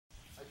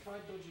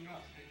tried dodging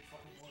up. It didn't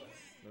fucking work.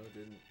 No, it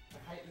didn't.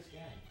 I hate this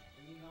game.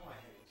 And you know I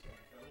hate this game,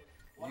 Phil.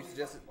 Why You don't we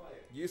suggested. fucking play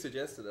it? You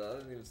suggested it. I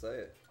didn't even say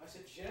it. I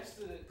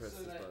suggested it Press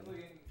so this that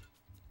button. fucking...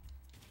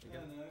 I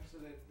don't know, so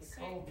that So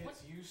Nicole what-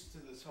 gets used to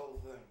this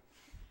whole thing.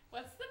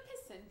 What's the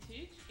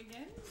percentage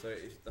again? So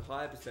if the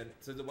higher percent,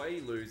 so the way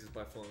you lose is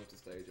by falling off the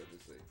stage,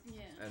 obviously.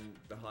 Yeah. And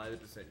the higher the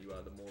percent you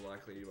are, the more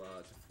likely you are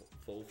to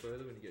fall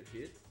further when you get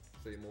hit.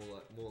 So you're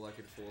more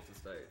likely to fall off the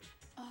stage.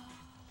 Oh,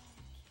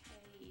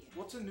 okay.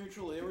 What's a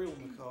neutral aerial,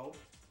 Nicole?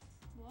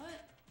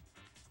 What?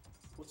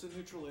 What's a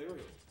neutral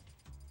aerial?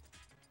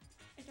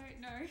 I don't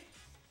know.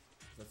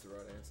 That's the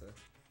right answer.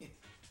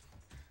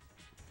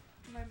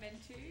 Am I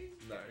meant to?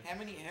 No. How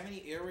many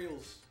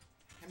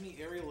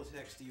aerial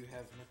attacks do you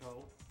have,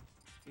 Nicole,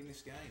 in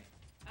this game?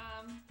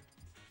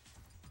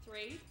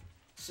 3.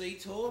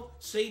 C-Tor,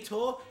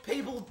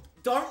 people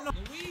don't know.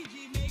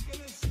 Luigi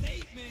making a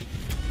statement.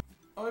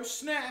 Oh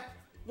snap!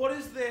 What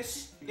is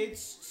this?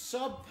 It's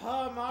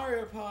subpar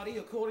Mario Party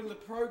according to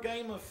pro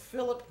gamer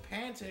Philip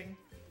Panting.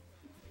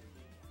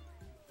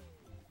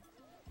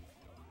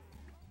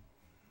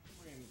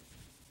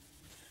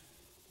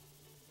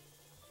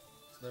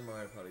 It's no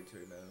Mario Party 2,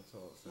 man. That's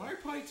all it's Mario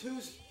Party 2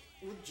 is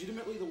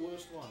legitimately the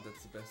worst one.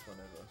 That's the best one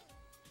ever.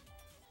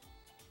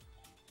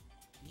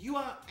 You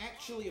are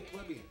actually a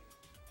plebeian.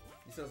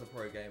 You said as a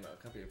pro gamer.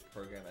 I can't be a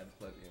pro gamer and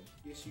plebeian.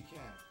 Yes, you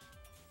can.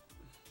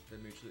 They're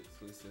mutually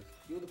exclusive.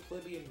 You're the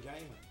plebeian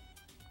gamer.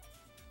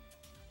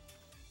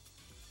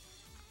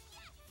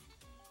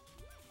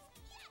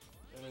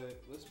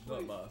 Let's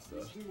play. Not master.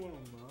 Let's do one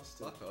on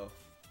master. Fuck off.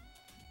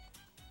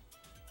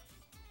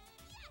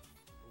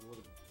 What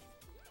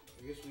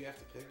I guess we have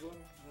to pick one.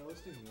 No,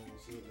 let's do normal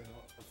so that they're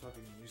not a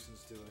fucking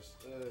nuisance to us.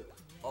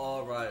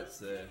 Oh, right, it's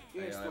there.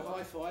 Yeah, it's AI the one.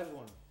 high five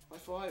one. High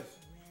five.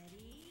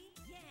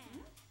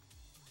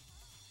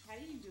 How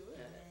do you do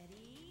it?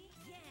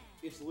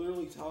 It's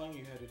literally telling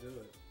you how to do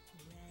it.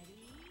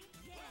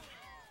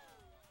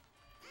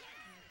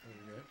 There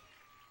we go.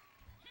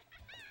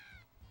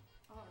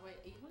 Oh wait,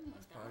 even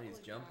like that. Party's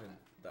or jumping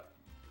that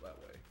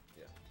way.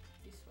 Yeah.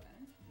 This way.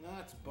 No,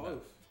 it's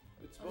both.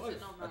 It's Or both. is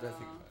it not I don't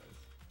think matter?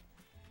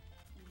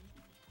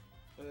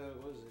 it matters.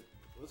 What is it?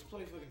 Let's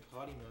play fucking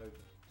party mode.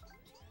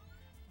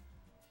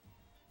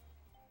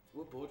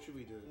 What board should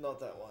we do? Not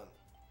that one.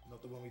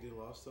 Not the one we did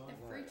last time?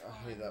 The fruit I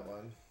hate that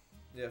one.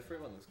 Yeah,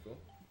 fruit one looks cool.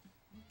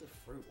 Not the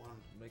fruit one.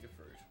 Make a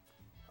fruit.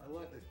 I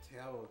like the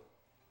tower.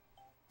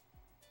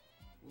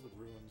 All the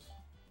ruins.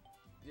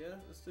 Yeah,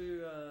 let's do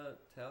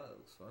tower. That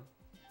looks fun.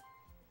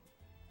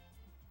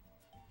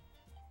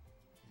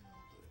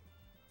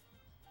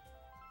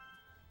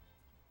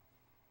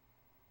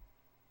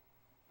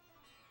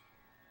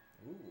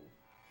 Ooh,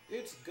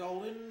 It's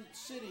Golden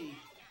City.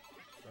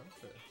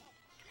 sunset.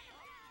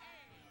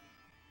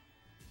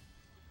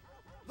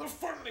 The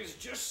fun is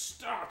just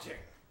starting.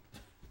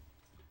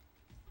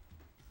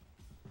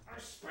 I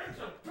spent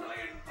 1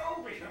 billion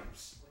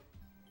mobiums.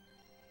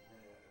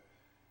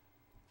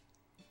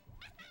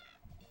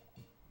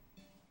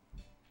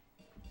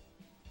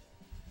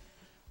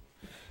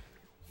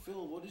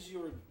 Phil, what is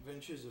your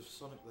adventures of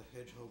Sonic the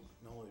Hedgehog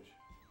knowledge?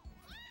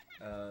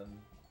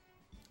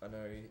 I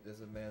know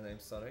there's a man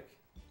named Sonic.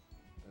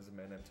 There's a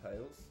man named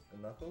Tails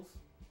and Knuckles.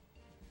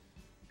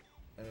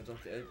 And a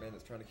Dr. Eggman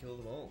that's trying to kill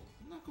them all.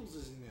 Knuckles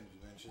is in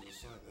Adventures of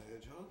Sonic the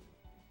Hedgehog.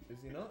 Is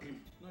he not?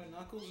 No,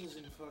 Knuckles is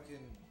in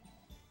fucking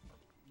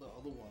the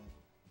other one.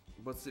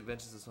 What's the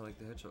Adventures of Sonic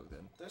the Hedgehog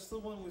then? That's the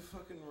one with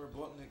fucking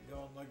Robotnik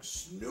going like,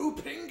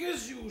 snooping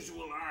as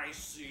usual, I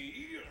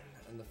see.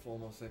 And the 4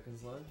 more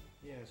seconds line?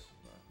 Yes.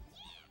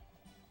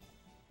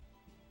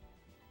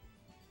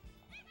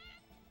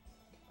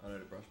 I know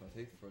to brush my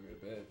teeth before I go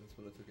to bed. That's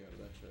what I took out of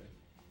that show.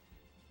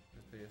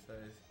 Those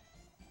PSAs.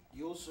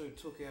 You also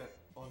took out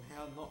on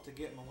how not to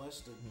get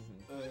molested.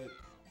 That was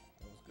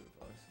good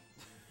advice.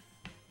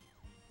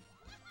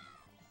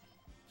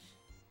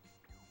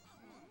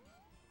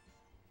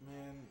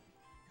 Man,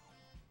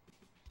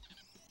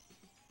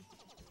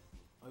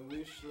 I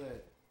wish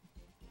that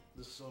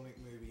the Sonic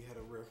movie had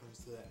a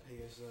reference to that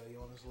PSA,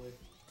 honestly.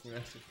 Can you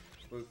imagine?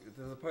 Look,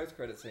 there's a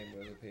post-credit scene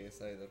where there's a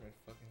PSA. That'd be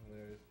fucking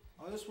hilarious.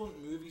 I just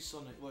want movie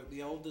Sonic, like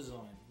the old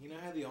design. You know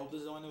how the old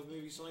design of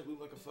movie Sonic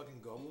looked like a fucking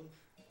goblin?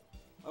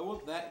 I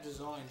want that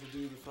design to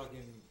do the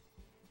fucking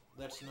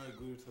that's no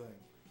good thing.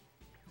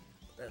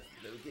 That's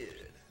no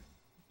good.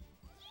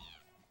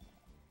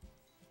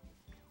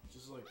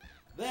 Just like,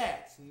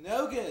 that's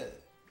no good!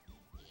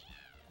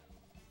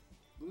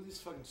 Look at this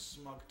fucking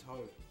smug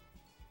toad.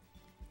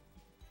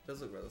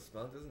 Does look rather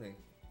smug, doesn't he?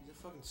 He's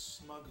a fucking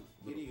smug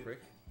Little idiot.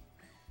 prick.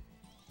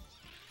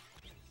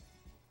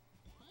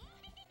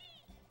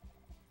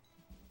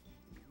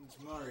 It's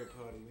Mario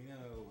Party, we know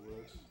how it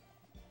works.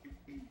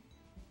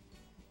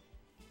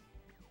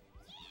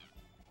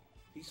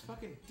 He's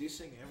fucking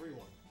dissing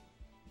everyone.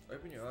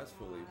 Open your eyes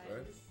fully, bro.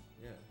 Eyes.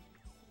 Yeah.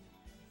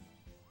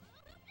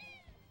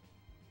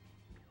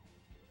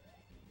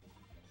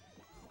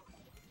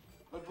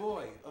 A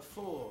boy, a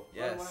 4.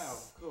 Yes. Oh wow,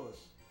 of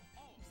course.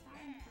 I'm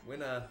starting to-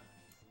 Winner.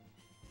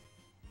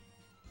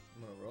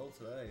 I'm on a roll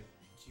today.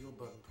 It's your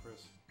button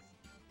press.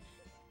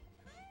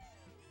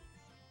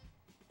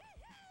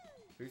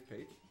 Who's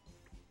Peach?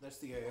 That's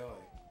the AI.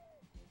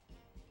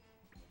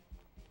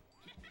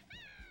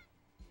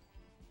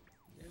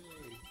 Yay.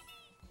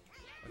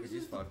 I could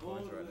use 5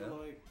 coins right now.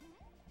 Like,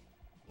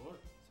 what?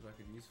 So I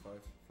could use $5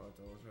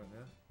 right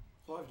now.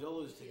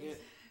 $5 to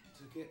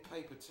get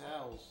paper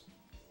towels.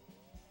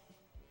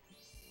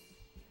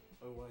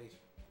 Oh wait.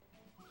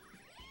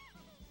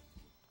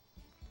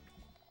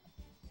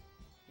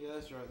 Yeah,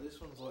 that's right.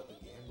 This one's like the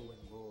gambling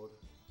board.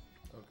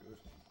 Oh, good.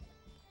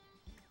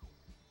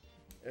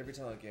 Every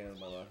time I gamble in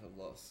my life, I've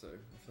lost, so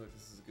I feel like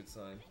this is a good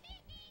sign.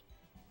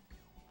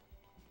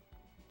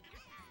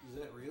 Is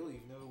that real?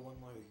 You've never won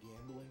like a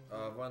gambling?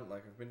 I've won,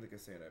 like, I've been to the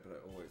casino,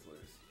 but I always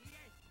lose.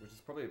 Which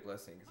is probably a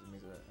blessing, because it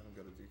means I haven't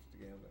got addicted to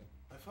gambling.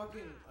 I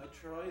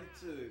tried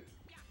to...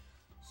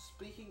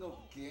 Speaking of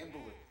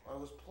gambling, I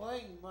was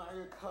playing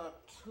Mario Kart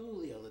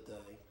 2 the other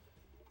day.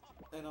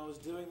 And I was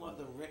doing like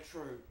the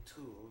retro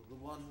tour, the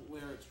one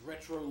where it's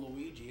retro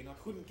Luigi, and I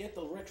couldn't get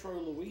the retro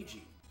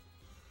Luigi.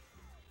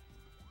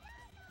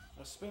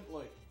 I spent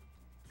like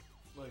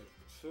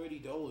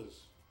 $30,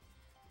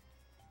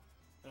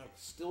 and I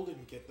still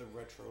didn't get the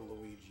retro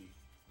Luigi.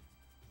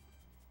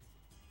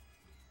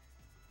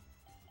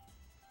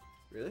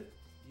 Really?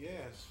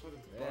 Yeah, it's fucking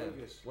Yeah.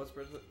 bogus. What's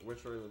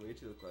retro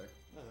Luigi look like?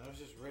 No, that was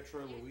just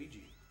retro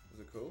Luigi.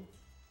 Was it cool?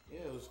 Yeah,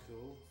 it was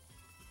cool.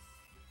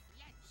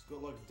 It's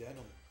got like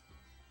denim.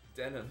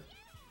 Denim?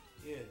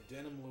 Yeah,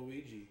 denim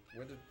Luigi.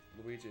 When did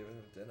Luigi ever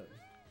have denim?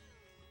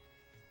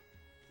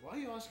 Why are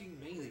you asking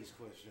me these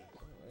questions? I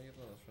don't know, you're the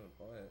one that's trying to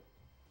buy it.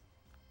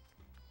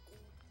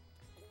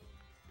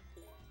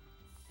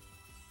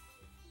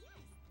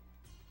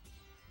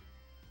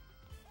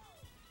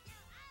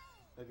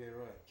 Okay,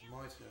 right,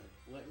 my turn.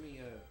 Let me,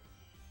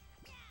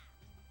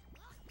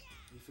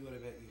 You forgot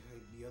about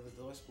the other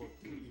dice block,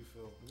 didn't you,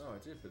 Phil? No, I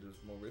did, but it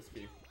was more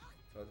risky.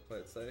 So I had to play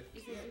it safe.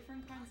 Is there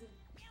different kinds of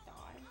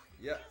dice?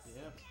 Yeah.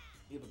 Yeah.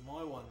 Yeah, but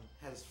my one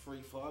has 3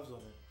 5s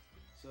on it.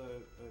 So,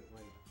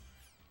 wait.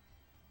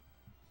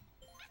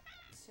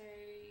 So,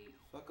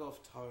 Fuck off,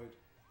 Toad.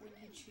 when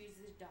you choose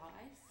the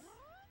dice,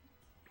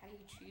 how do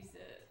you choose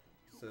it?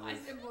 So Why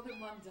is there more than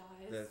one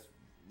dice? there's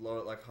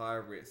low, like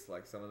higher risk.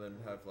 Like some of them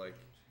have like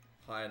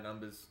higher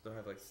numbers. They'll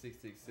have like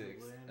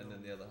 666, and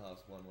then the other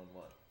half's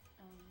 111.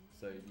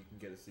 So you can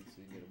get a 6,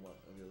 you can get a 1,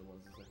 and the other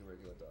one's just like a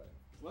regular die.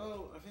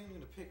 Well, I think I'm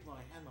gonna pick my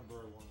Hammer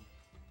Bro one.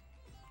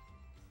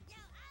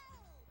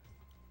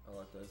 I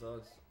like those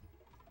odds.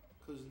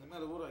 Because no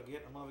matter what I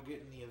get, I'm either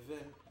getting the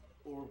event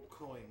or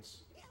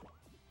coins.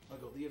 I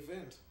got the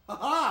event.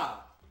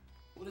 Haha!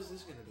 What is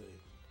this gonna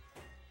be?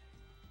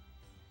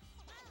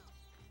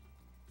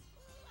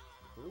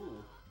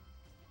 Ooh.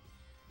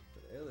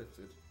 Got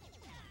airlifted.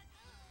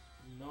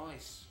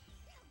 Nice.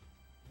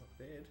 Not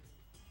bad.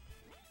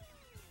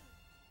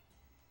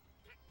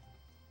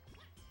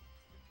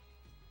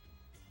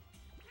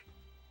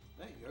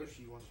 That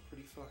Yoshi one's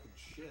pretty fucking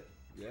shit.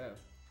 Yeah.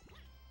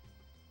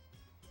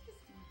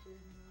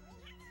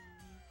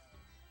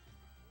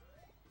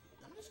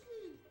 I'm just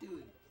gonna do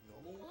a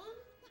normal one.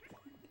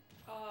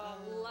 Oh,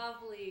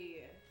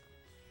 lovely.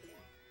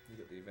 You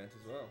got the event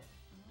as well.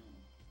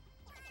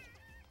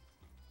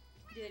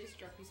 Did they just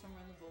drop you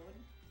somewhere on the board?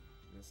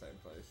 In the same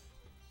place.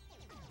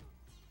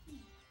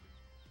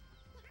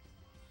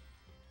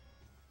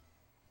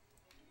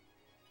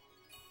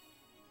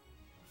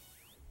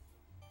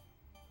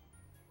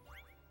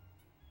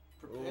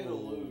 Prepare to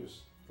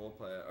lose.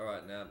 4-player.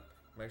 Alright, now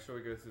make sure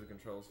we go through the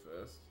controls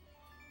first.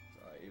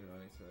 So even I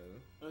need to know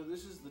them. Oh,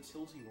 this is the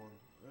tilty one.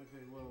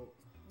 Okay, well.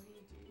 What do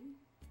you do?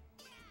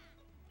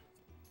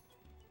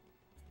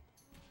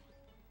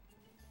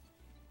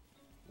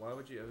 Why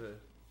would you ever...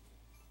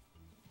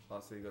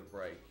 Oh, so you got a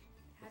break.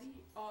 How do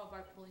you... Oh, by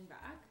pulling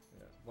back?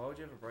 Yeah. Why would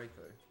you have a break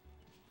though?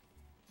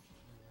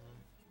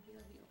 Maybe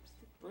that'll be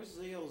obstacle. Press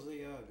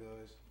ZLZR,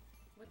 guys.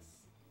 What's...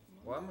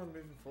 Why am I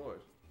moving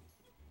forward?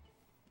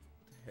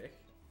 What the heck?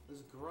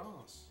 There's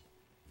grass.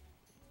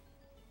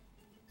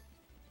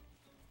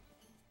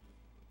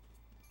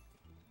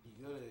 You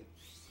gotta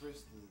press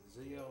the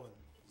ZL and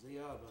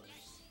ZR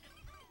buttons.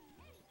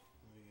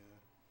 There we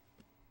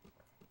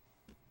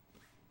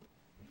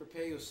go.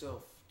 Prepare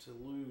yourself to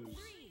lose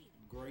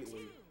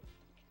greatly.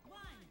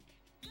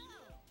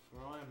 For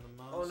I am the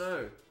master. Oh no!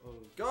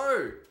 Of,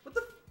 Go! What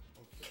the? of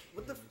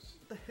What the? things.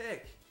 What the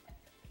heck?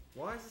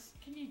 Why is this?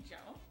 Can you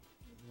jump?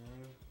 No,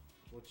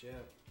 watch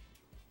out.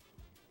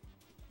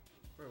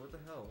 Bro, what the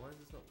hell? Why is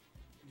this not?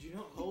 Did you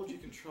not hold your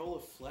controller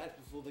flat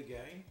before the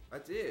game? I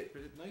did,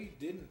 but it... No, you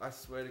didn't. I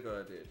swear to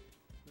God I did.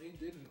 No, you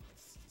didn't.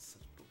 It's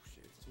such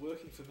bullshit. It's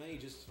working for me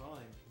just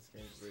fine. This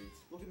game's rigged.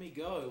 Look at me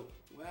go.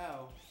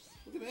 Wow.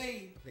 Look at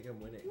me. I think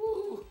I'm winning.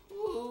 Woo!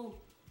 Woo!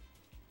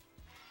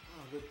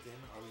 Oh, good damn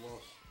it, I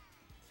lost.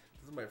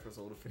 Doesn't wait for us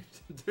all to finish.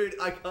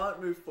 Dude, I can't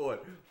move forward.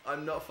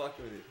 I'm not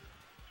fucking with you.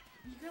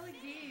 You go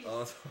like this. I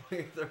was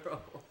holding it the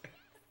wrong way.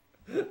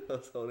 I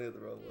was holding it the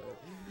wrong way.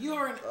 You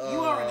are an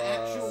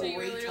actual So you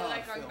were literally retard,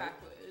 like going Phil.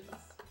 backwards.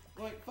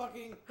 Like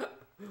fucking.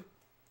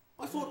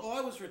 I thought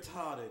I was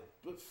retarded,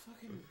 but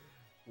fucking...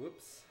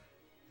 Whoops.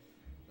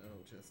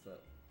 That'll chest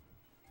up.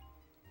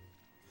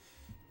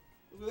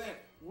 Look at that.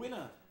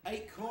 Winner.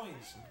 8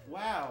 coins.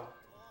 Wow.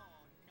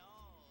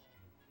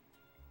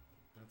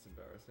 That's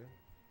embarrassing.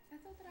 I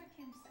thought that I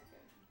came second.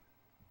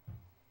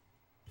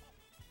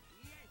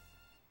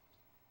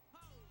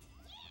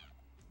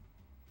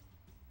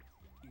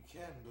 You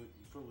can, but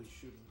you probably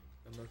shouldn't.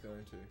 I'm not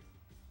going to.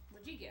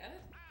 What'd you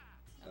get?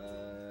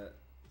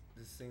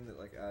 This thing that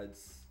like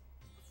adds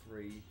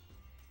 3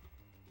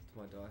 to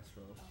my dice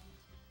roll.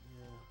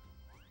 Yeah.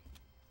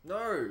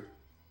 No!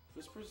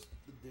 Just press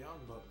the down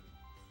button.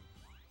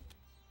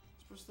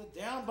 Just press the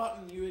down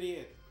button, you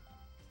idiot.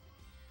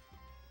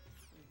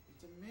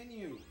 It's a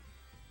menu.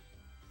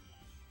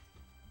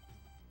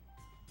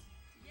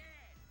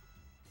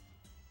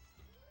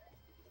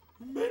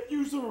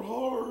 Menus are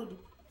hard.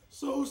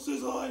 So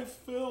says I,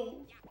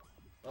 Phil.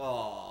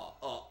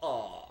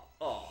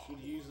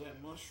 Should use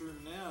that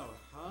mushroom now,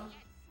 huh?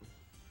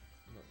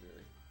 Not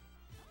really.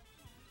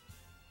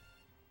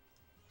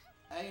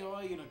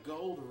 AI in a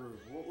gold room.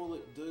 What will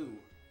it do?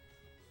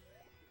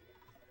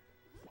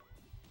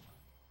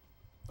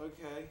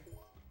 Okay.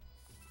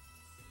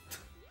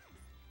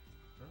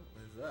 Oh,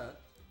 there's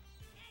that.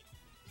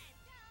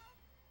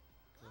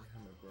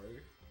 Hammer, bro.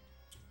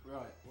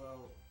 Right,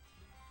 well...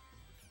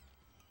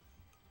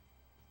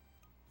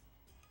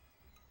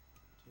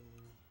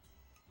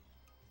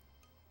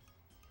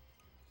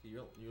 So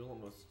you're a lot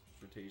more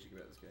strategic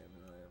about this game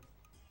than I am.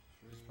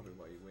 Which is probably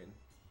why you win.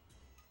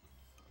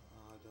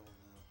 I don't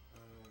know.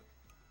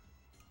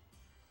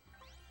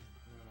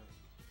 Right.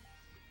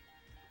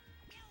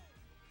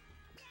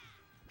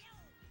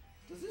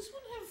 Does this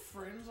one have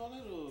friends on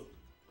it, or...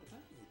 I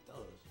don't think it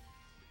does.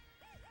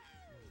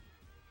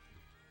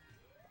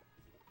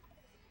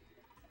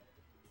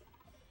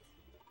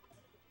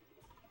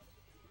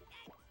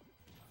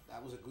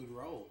 That was a good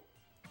roll.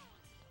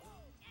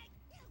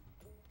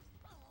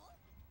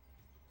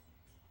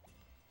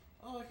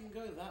 Oh, I can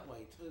go that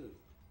way too.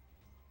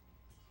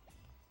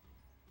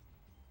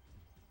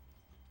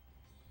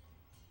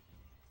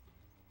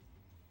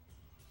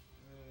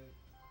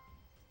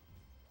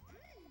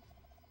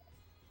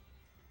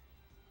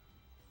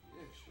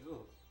 Yeah,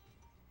 sure.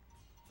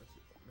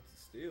 That's a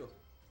steal.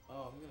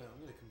 Oh, I'm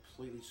gonna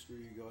completely screw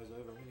you guys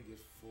over. I'm gonna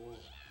get 4.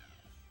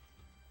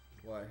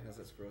 Why? How's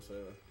that screw us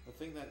over? I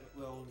think that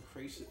will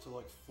increase it to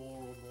like 4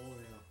 or more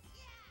now.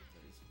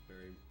 That is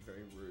very,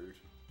 very rude.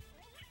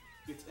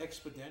 It's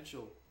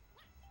exponential.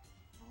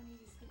 I want to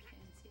use the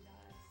fancy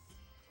dice.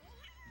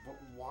 But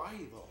why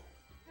though?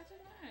 I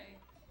don't know.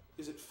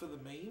 Is it for the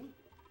meme?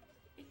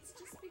 It's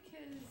just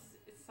because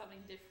it's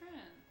something different.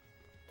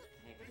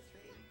 Hey, I got a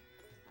 3.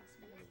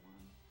 Last one got a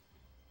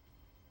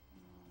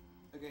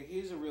 1. Okay,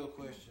 here's a real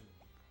question,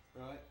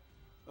 right?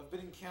 I've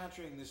been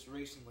encountering this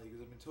recently because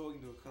I've been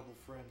talking to a couple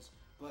friends.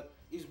 But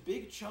is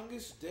Big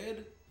Chungus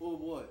dead or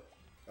what?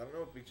 I don't know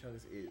what Big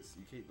Chungus is.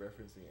 You keep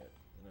referencing it,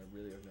 and I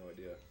really have no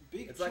idea.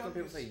 Big It's Chungus... like when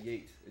people say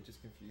yeet. It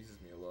just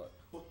confuses me a lot.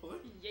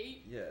 What?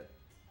 Yeet. Yeah.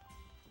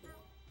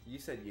 You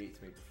said yeet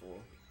to me before.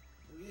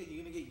 Well, yeah,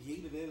 you're gonna get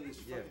yeeted out of this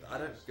Yeah, fucking but I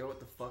don't house. know what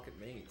the fuck it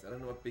means. I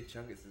don't know what Big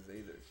Chungus is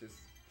either. It's just,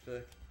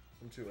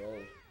 I'm too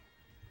old.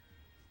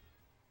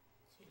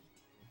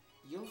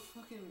 You're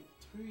fucking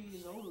 2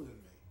 years older than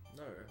me.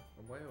 No,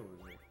 I'm way older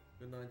than you.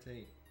 You're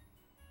 19.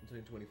 I'm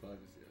turning 25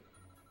 this year.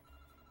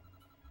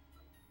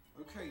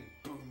 Okay,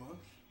 boomer.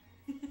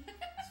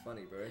 It's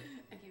funny, bro.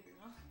 Okay,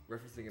 Boomer.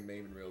 Referencing a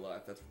meme in real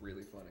life, that's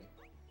really funny.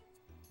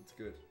 It's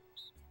good.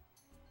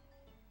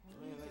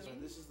 What Oh, are yeah, you that's right.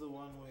 doing? This is the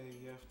one where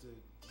you have to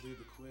do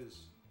the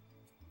quiz.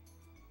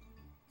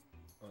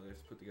 Oh, they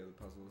have to put together a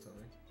puzzle or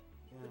something.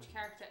 Yeah. Which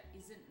character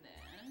isn't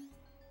there?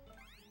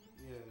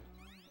 Yeah.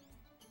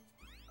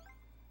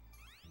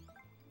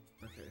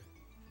 Okay.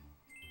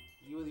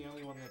 You were the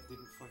only one that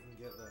didn't fucking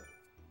get that.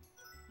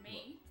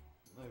 Me?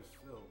 No,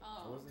 Phil. I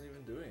Oh. wasn't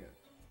even doing it.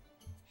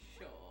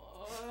 Sure.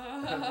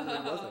 I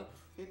really wasn't.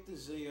 Hit the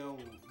ZL.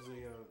 There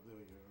we go,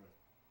 right.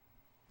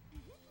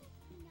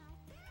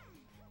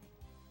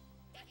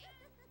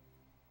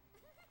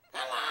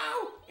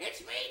 Hello!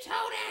 It's me,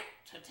 Toadette!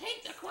 To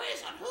take the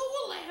quiz on who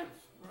will live!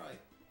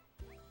 Right.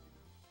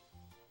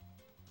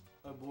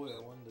 Oh boy, I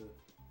wonder.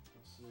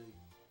 Let's see.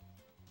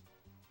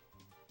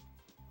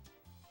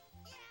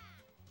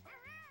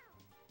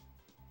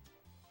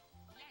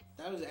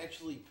 That was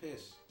actually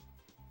piss.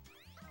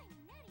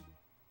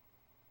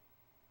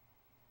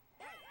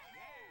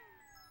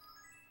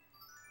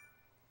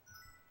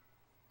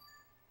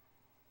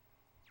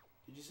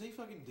 Did you see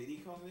fucking Diddy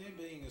Kong there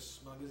being as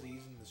smug as he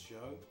is in the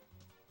show?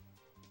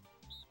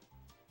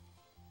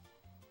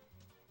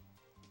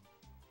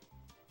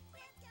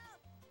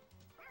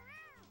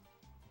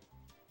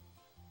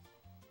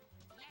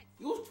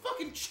 You're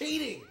fucking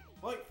cheating!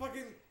 Like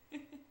fucking...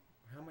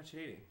 How am I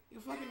cheating?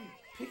 You're fucking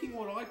picking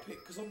what I pick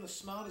because I'm the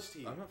smartest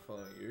here. I'm not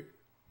following you.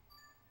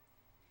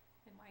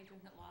 Then why are you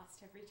doing it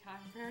last every time,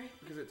 bro?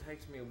 Because it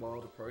takes me a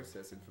while to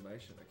process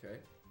information, okay?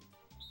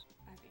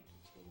 I think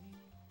you're cheating.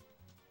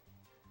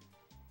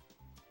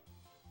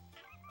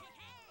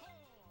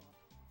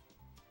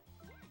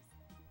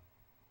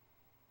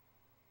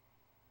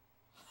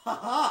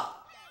 Haha!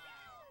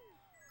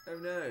 Oh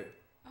no.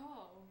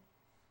 Oh.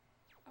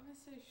 I was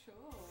so sure.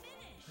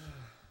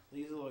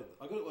 These are like,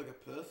 I got it like a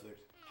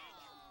perfect.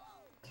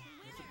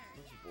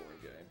 That's a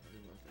boring game. I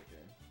didn't like that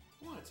game.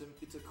 Why?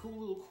 It's a cool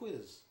little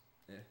quiz.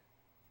 Yeah.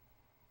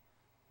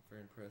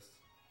 Very impressed.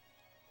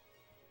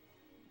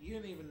 You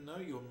don't even know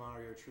your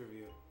Mario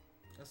trivia.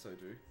 Yes, I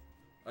do.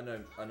 I know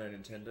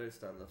Nintendo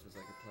started off as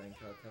like a playing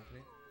card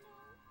company.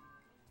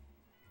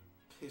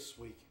 Piss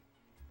weak.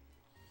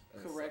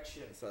 And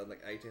Correction. It started in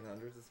like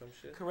 1800s or some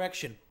shit.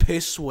 Correction.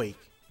 Piss weak.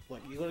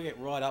 Like, you gotta get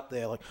right up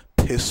there, like,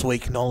 piss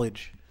weak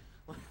knowledge.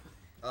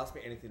 Ask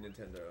me anything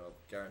Nintendo, I'll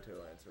guarantee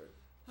I'll answer it.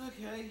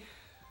 Okay.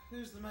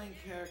 Who's the main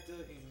character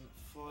in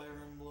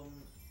Fire Emblem?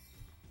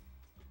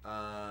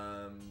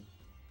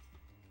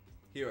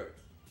 Hero.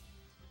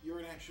 You're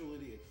an actual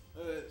idiot.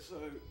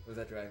 So... Was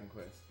that Dragon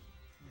Quest?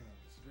 Yeah,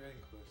 it's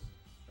Dragon Quest.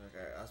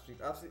 Okay, ask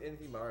me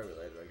anything Mario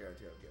related, I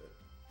guarantee I'll get it.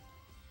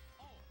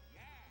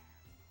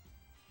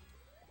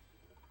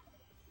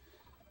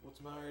 What's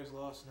Mario's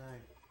last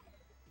name?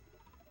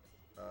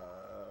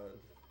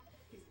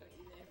 He's got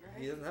you there, bro.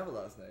 He doesn't have a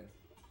last name.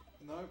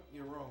 No,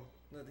 you're wrong.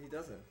 No, he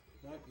doesn't.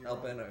 No, you're wrong.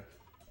 Albino.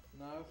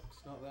 No,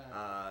 it's not that.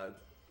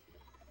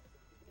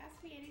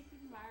 Ask me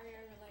anything Mario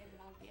related,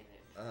 I'll get it.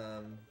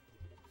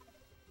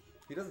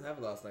 He doesn't have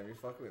a last name, you're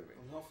fucking with me.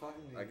 I'm not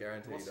fucking with you. I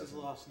guarantee he What's his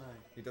doesn't. last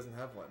name? He doesn't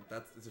have one.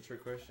 It's a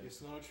trick question.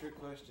 It's not a trick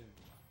question.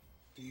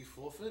 Do you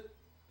forfeit?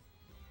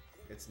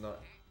 It's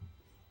not.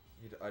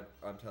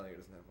 I'm telling you,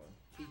 he doesn't have one.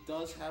 He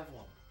does have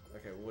one.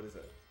 Okay, well, what is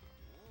it?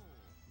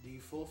 Do you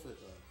forfeit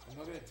though? I'm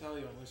not going to tell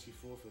you unless you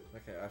forfeit.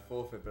 Okay, I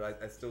forfeit, but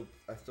I still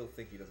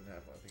think he doesn't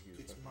have one. I think he's.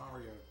 It's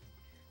Mario.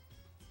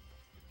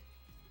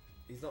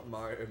 He's not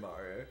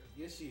Mario.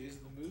 Yes, he is.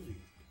 The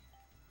movie.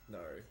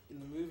 No. In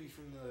the movie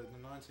from the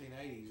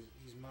 1980s,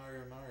 he's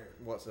Mario.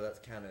 What? So that's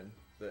canon.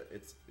 That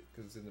it's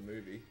because it's in the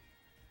movie.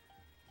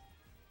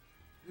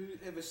 Who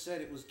ever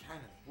said it was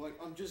canon? Like,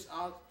 I'm just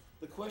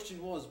the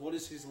question was, what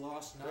is his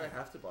last name? Do I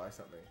have to buy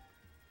something?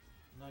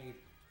 No, you.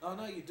 Oh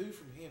no, you do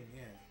from him.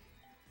 Yeah.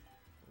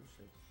 Oh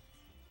shit.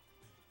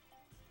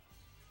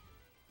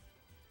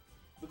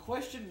 The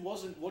question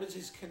wasn't what is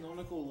his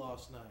canonical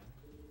last name.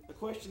 The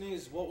question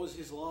is what was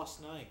his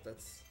last name.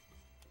 That's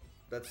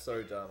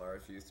so dumb. I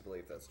refuse to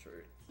believe that's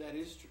true. That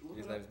is true.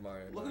 His name's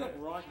Mario. Look it up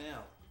right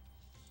now.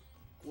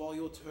 While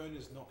your turn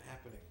is not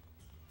happening.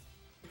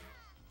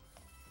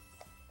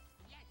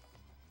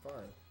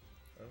 Fine.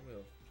 I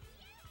will.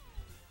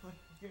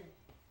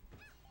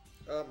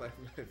 Oh, my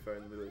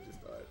phone literally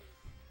just died.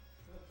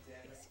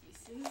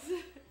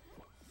 Excuses.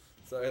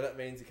 So that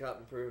means you can't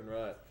be proven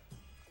right.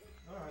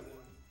 Alright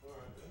then.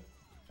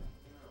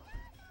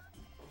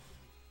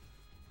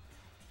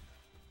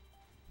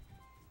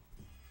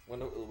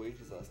 Wonder what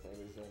Luigi's last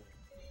name is then.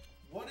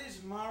 What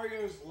is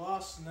Mario's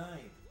last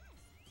name?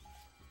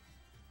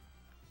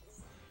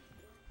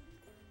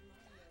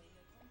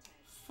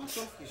 Fuck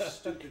off, you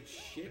stupid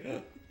shit.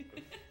 You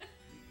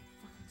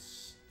fucking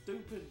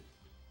stupid.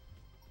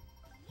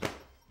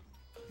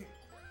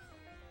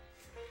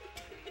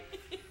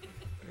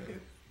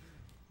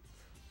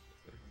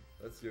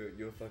 That's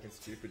your fucking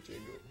stupid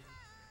jingle.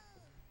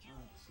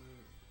 Alright, so...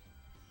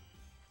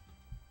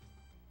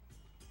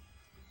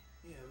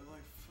 Yeah, but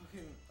like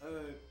fucking,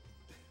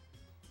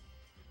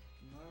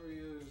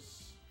 Mario's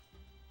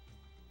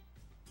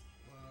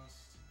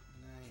last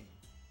name.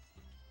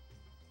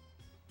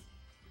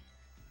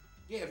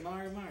 Yeah,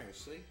 Mario,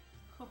 see?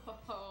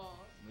 Oh.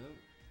 No.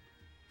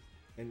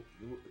 And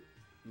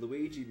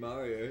Luigi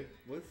Mario.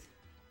 What's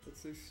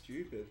that's so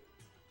stupid.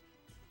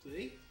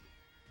 See?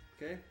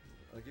 Okay,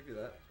 I'll give you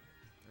that.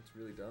 That's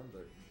really dumb,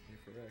 but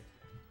you're correct.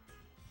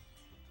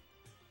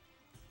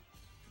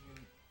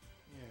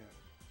 Yeah,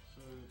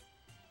 so...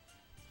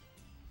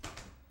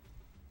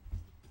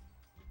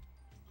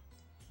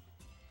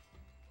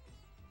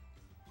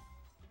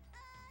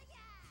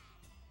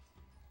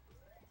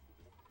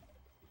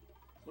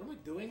 What am I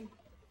doing?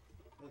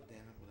 Oh damn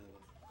it, whatever.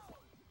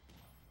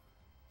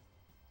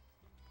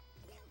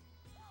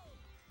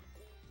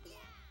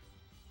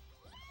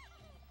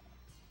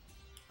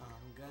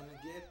 I'm gonna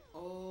get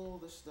all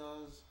the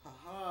stars,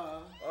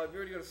 haha. Oh, you've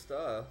already got a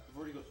star. I've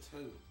already got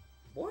 2,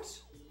 What?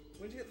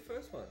 When did you get the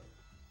first one?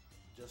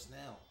 just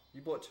now.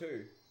 You bought 2.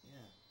 Yeah.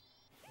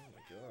 Oh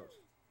my god.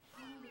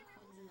 How many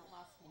coins in the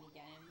last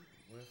minigame?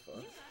 We're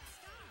fucked.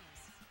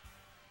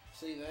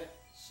 See that?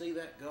 See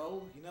that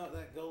goal? You know what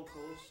that goal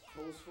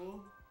calls for?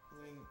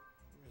 I mean,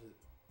 where is it?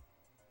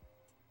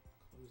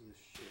 Close this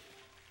shit.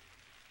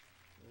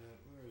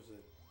 Where is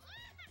it?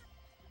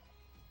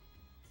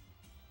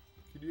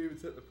 Can you even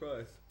set the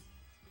price?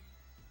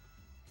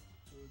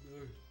 Oh no.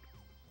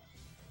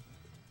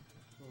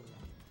 Hold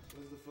on.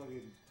 Where's the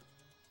fucking...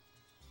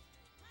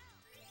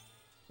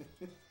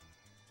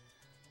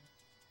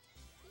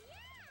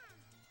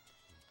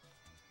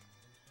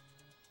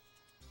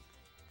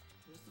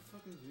 Where's the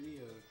fucking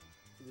video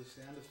for the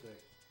sound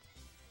effect?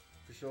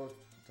 For sure,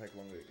 it'll take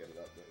longer to get it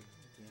up though.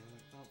 Damn,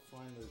 I can't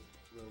find the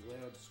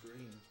loud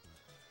screen.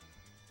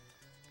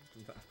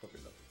 That's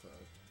probably not the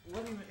time.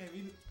 What do you, have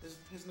you,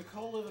 has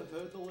Nicole ever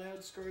heard the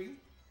loud scream?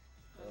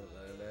 I don't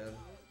know, man.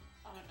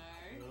 I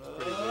don't know.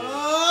 Pretty weird.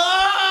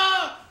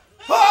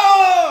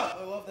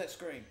 I love that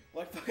scream.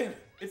 Like, fucking,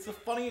 it's the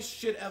funniest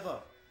shit ever.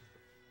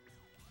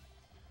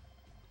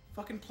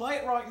 Fucking play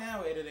it right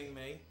now, editing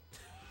me.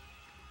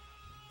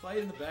 Play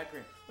it in the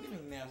background. What do you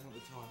mean now's not the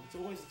time? It's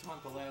always the time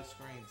for loud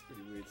screams.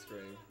 Pretty weird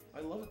scream.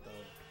 I love it though.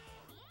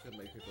 Could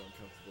make people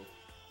uncomfortable.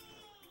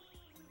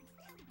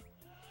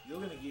 You're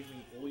gonna give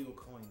me all your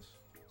coins.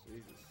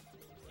 Jesus.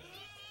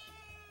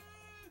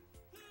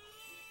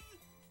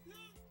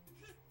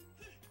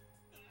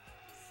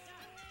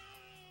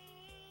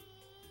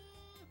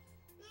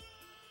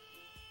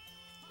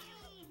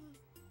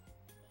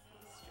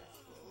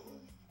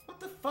 What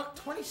the fuck?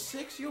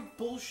 26? You're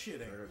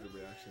bullshitting. I got good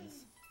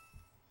reactions.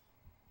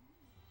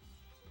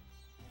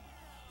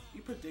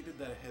 You predicted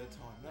that ahead of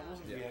time. That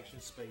wasn't Yeah. reaction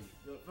speed.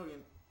 The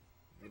fucking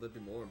Well, that'd be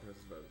more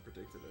impressive if I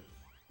predicted it.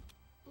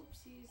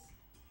 Oopsies.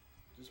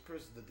 just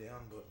press the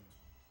down button.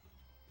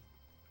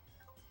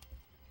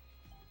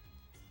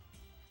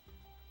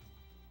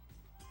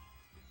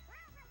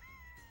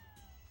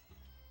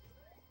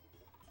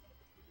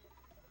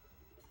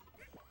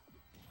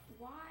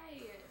 Why?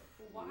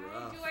 Why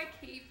Rough. do I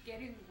keep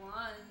getting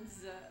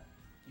ones?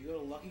 You got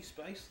a lucky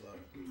space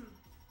though. Ooh.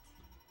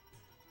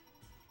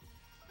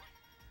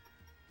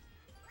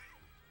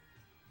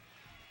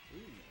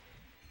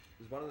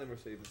 Does one of them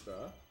receive a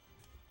star?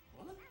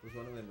 What? Does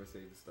one of them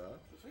receive a star?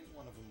 I think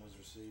one of them was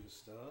receive a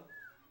star.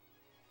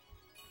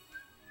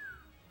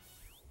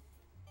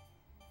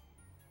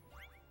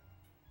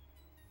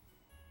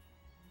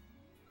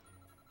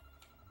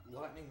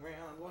 Lightning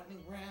round,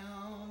 lightning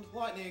round,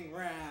 lightning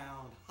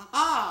round. Ha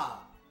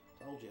ha!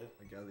 Told you.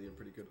 I gather you're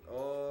pretty good.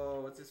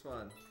 Oh, what's this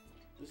one?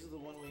 This is the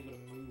one where you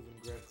gotta move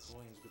and grab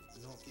coins, but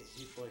not get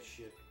hit by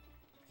shit.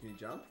 Can you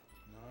jump?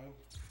 No.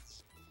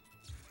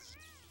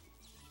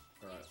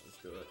 Alright, let's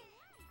do it.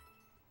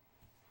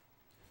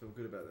 Feel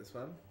good about this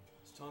one.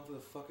 It's time for the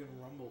fucking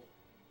rumble.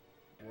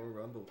 More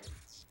rumble.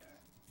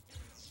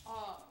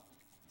 Oh.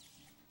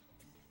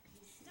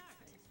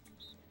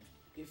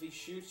 If he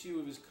shoots you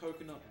with his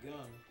coconut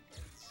gun,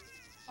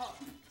 Oh.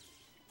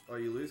 Oh,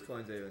 you lose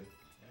coins even.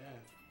 yeah.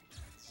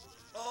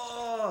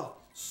 Oh!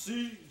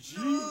 CG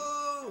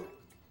No!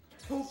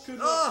 coconut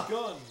Ah!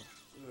 gun.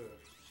 Ugh.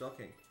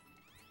 Shocking.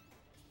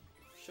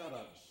 Shut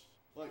up.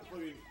 Like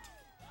fucking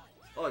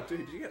Oh, dude,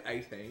 did you get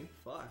 18?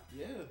 Fuck.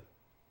 yeah.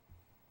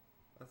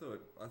 I thought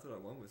I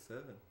won with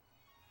 7.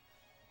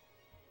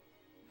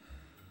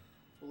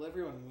 Well,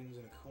 everyone wins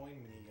in a coin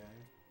mini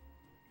game.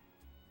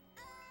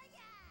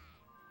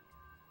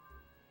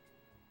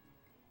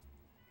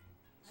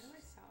 Why do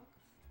I suck?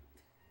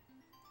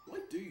 Why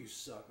do you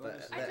suck? But-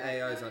 Honestly? The I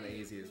don't AI's know. on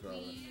easy as well,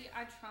 We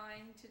are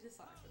trying to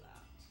decipher that.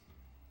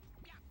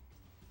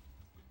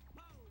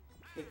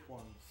 Pick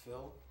one,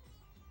 Phil.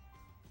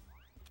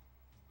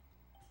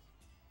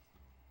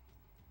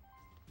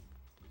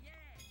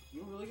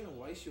 You're really gonna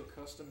waste your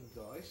custom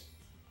dice?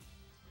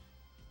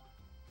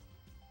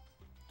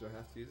 Do I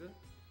have to use it?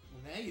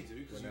 Well, now you do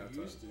because Well, now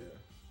you it's used to.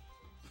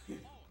 yeah.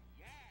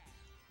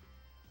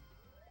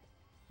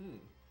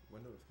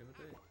 Wonder what it's gonna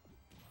be.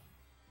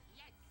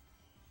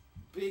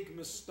 Big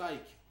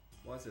mistake.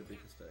 Why is it a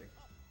big mistake?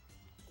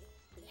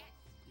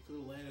 You could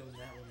have landed on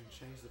that one and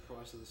changed the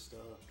price of the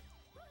star.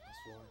 That's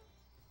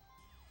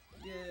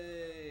why.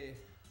 Yay!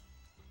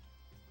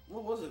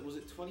 What was it? Was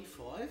it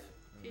 25?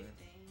 15.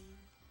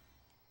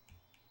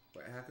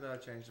 Wait, how could I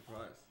change the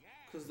price?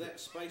 Because that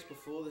space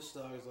before the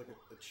star is like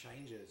a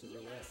changer. It's a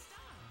roulette.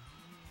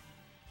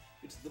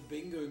 It's the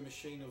bingo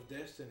machine of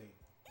destiny.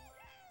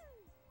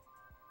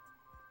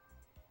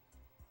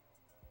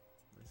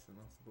 Listen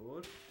off the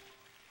board.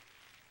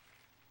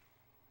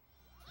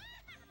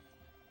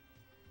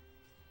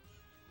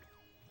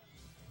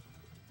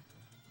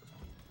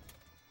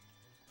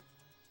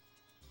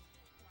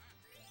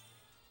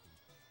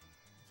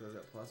 So is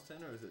that plus 10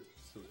 or is it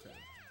still 10?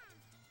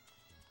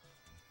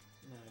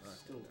 No, it's Okay,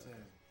 still okay. 10.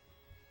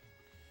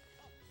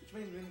 Which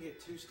means we're going to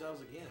get 2 stars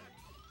again.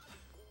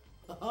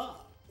 Haha!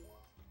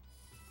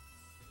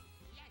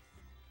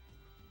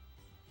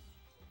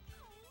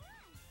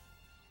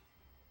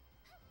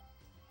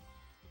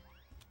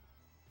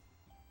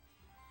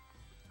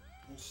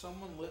 Will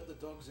someone let the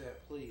dogs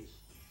out, please?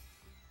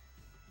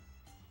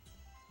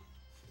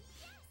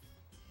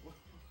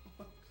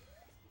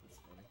 That's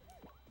funny.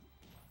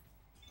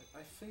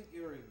 I think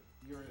you're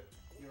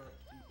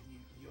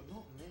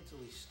not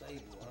mentally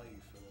stable, are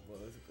you, Philip? Well,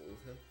 there's a ball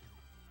with him.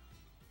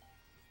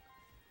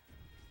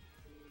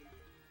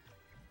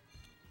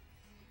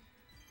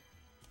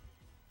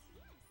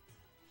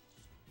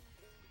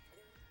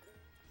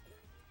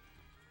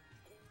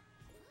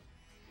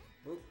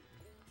 Oh.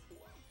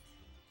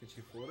 Can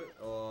she afford it?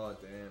 Oh,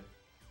 damn.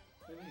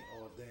 What do you mean,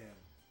 oh damn?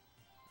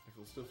 If it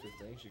was still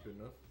 15, she couldn't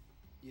have.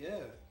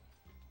 Yeah.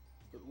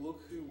 But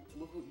look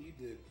what you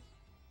did.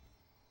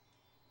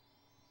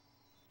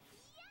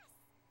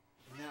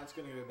 Now it's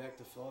gonna go back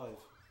to 5.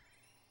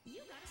 You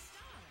got a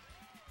star.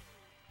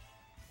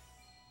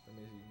 That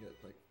means you can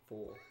get like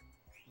 4.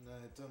 No,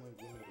 it's only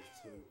limited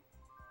to 2.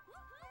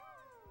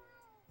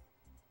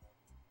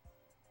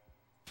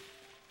 Did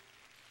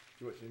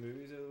you watch any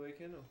movies over the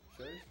weekend or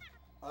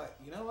shows?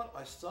 You know what?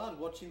 I started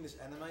watching this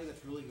anime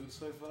that's really good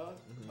so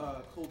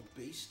far, called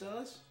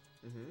Beastars.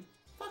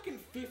 Fucking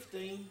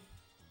 15.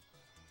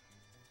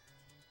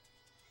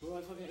 Well,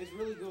 it's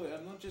really good.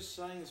 I'm not just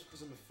saying this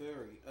because I'm a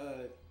furry.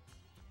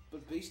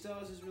 But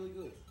Beastars is really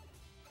good.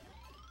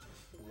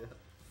 Yeah.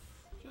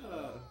 Shut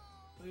up.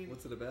 I mean,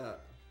 What's it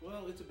about?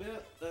 well, it's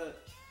about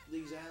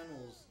these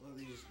animals,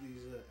 these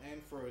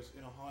anthros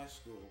in a high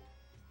school.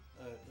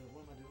 What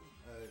am I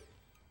doing?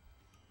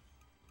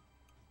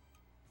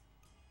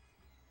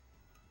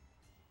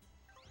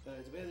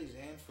 It's about these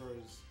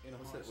anthros in a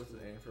high school. What's an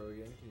anthro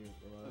again? Can you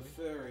A remind me?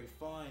 furry,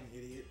 fine,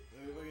 idiot.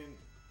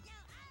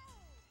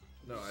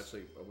 No,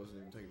 actually, I wasn't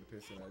even taking the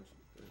piss. And I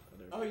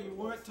don't Oh, you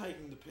weren't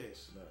taking the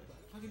piss. No.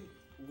 Fucking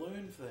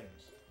learn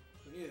things.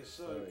 Yeah,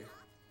 so. Sorry.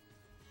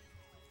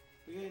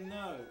 Yeah,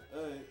 no.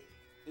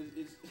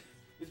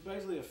 It's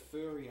basically a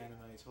furry anime.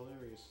 It's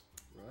hilarious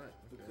Right.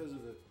 Okay. because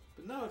of it.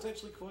 But no, it's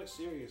actually quite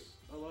serious.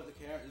 I like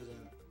the characters in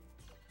it.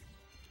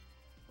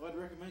 I'd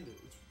recommend it.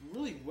 It's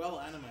really well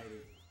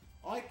animated.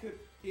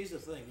 Here's the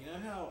thing. You know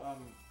how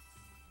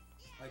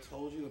I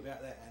told you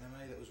about that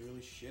anime that was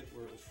really shit,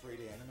 where it was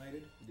 3D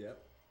animated. Yep.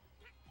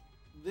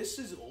 This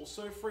is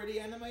also 3D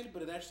animated,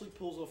 but it actually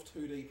pulls off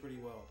 2D pretty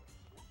well.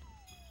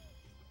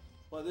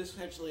 Like, this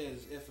actually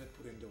has effort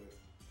put into it.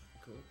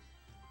 Cool.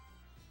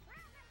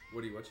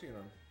 What are you watching it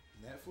on?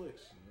 Netflix.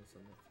 It's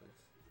on Netflix.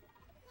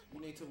 You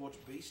need to watch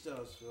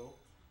Beastars, Phil.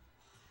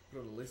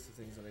 Put on a list of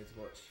things I need to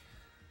watch.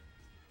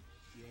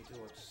 You need to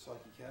watch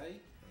Psyche K.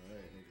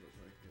 Alright, need to watch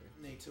right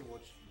here. Need to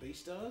watch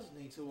Beastars.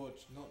 Need to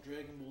watch Not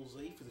Dragon Ball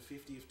Z for the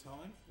 50th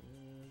time.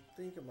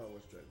 Think I might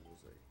watch Dragon Ball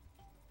Z.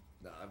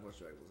 Nah, I've watched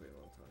Dragon Ball Z in a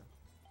long time.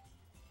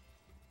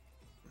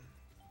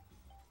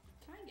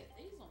 Can I get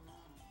these or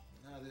not?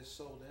 No, they're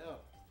sold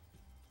out.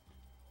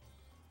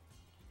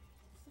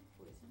 It's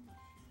the poison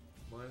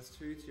mushroom.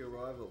 -2 to your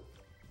rival.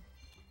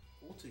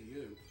 Or to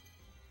you.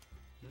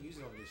 You use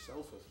it on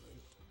yourself, I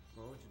think.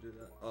 Why would you do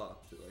that? Oh,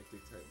 to like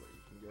dictate what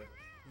you can get.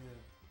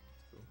 Yeah.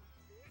 That's cool.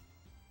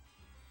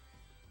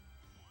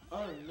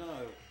 Oh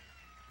no.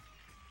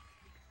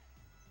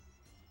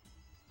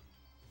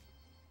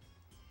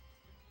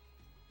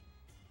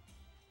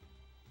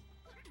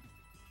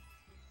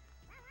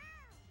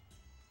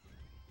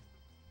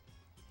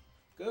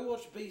 Go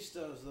watch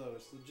Beastars though,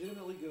 it's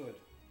legitimately good.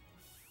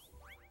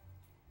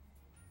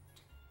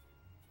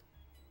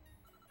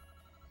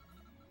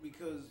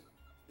 Because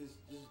it's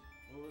just,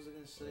 what was I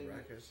gonna say?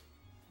 Racket.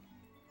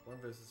 1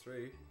 versus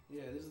 3.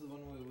 Yeah, this is the one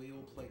where we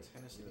all play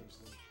tennis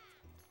against them.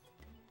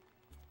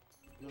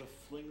 You gotta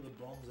fling the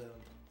bombs at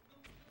them.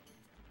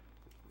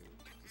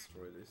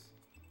 Destroy this.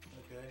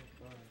 Okay,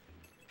 fine.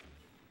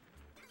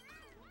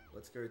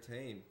 Let's go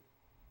team.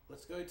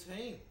 Let's go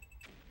team!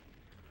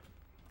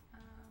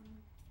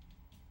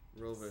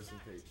 Roll versus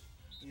Peach.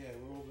 Yeah,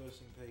 we're all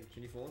versing Peach.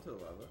 Can you fall into the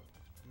lava?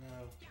 No,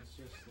 it's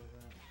just like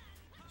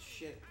that.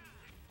 Shit.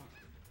 Fuck.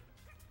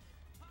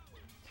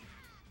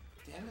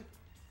 Damn it.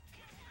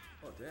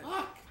 Oh damn.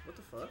 Fuck! What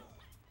the fuck?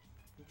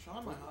 I'm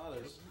trying my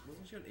hardest.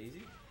 Wasn't she on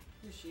easy?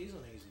 Yeah, she is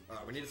on easy.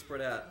 Alright, we need to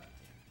spread out.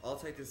 I'll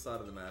take this side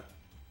of the map.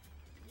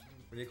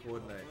 We need to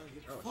coordinate.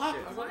 Oh Fuck!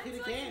 shit. I got Why hit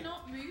it's again! like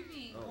not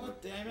moving? Oh,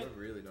 God damn it.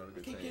 We're really not a I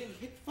good keep team. getting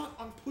hit. Fuck!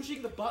 I'm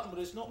pushing the button, but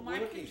it's not My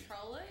working.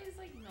 controller is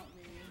like not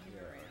moving him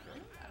Yeah, around.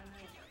 okay. I don't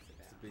know what that's It's the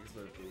about. biggest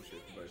load of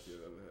bullshit from both of you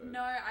I've ever heard.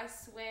 No, I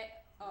swear.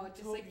 Oh, I'm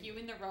just like talking- you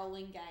in the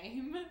rolling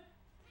game.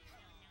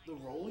 The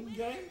rolling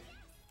game?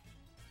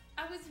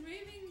 I was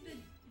moving the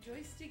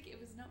joystick, it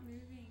was not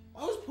moving.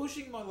 I was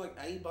pushing my like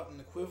A button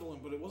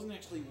equivalent, but it wasn't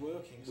actually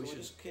working, so We I should-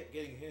 just kept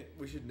getting hit.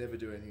 We should never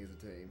do anything as a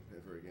team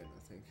ever again, I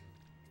think.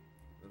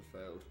 That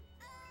failed.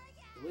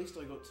 At least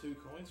I got 2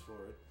 coins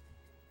for it.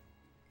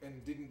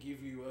 And didn't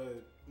give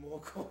you more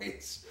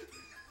coins.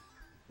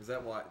 Was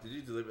that why? Did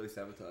you deliberately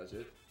sabotage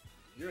it?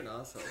 You're an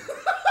asshole.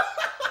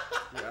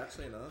 You're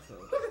actually an asshole.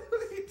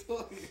 What are you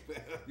talking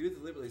about? You were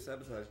deliberately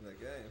sabotaging that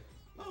game.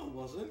 No, it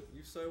wasn't.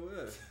 You so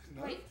were.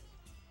 No. Wait,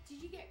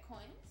 did you get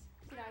coins?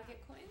 Did I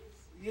get coins?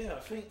 Yeah, I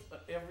think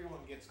everyone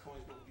gets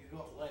coins, but you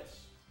got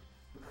less.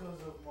 Because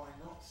of my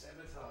not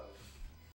sabotage.